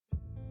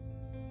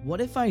What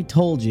if I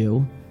told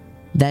you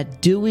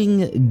that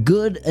doing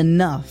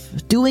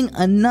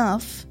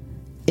enough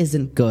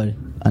isn't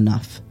good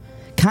enough?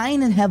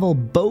 Cain and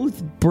Hevel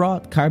both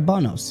brought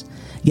karbanos,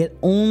 yet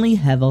only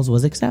Hevel's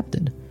was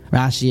accepted.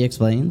 Rashi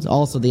explains,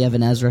 also the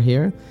Even Ezra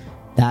here,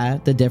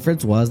 that the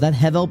difference was that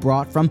Hevel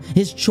brought from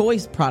his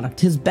choice product,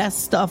 his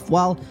best stuff,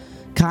 while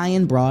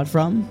Cain brought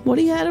from what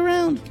he had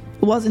around.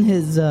 It wasn't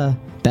his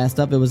best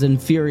stuff, it was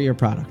inferior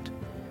product.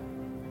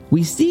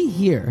 We see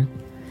here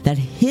that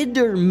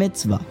Hiddur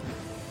mitzvah,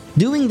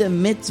 doing the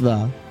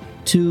mitzvah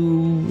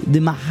to the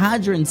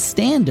Mahadran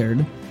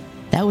standard,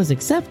 that was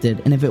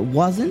accepted. And if it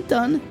wasn't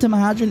done to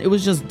Mahadran, it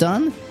was just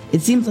done,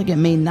 it seems like it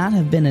may not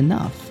have been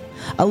enough.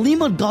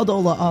 Alimod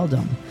gadol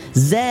la'adam,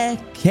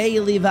 zeh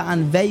keili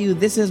va'anveyu,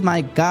 this is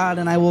my God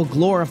and I will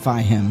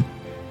glorify him.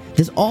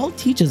 This all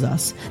teaches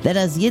us that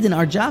as Yidden,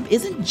 our job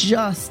isn't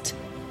just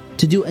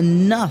to do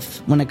enough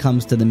when it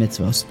comes to the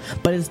mitzvos,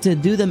 but it's to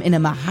do them in a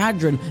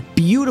Mahadran,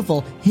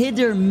 beautiful,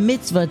 Hiddur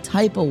mitzvah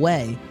type of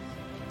way,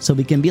 so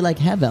we can be like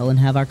Hevel and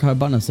have our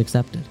karbanos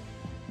accepted.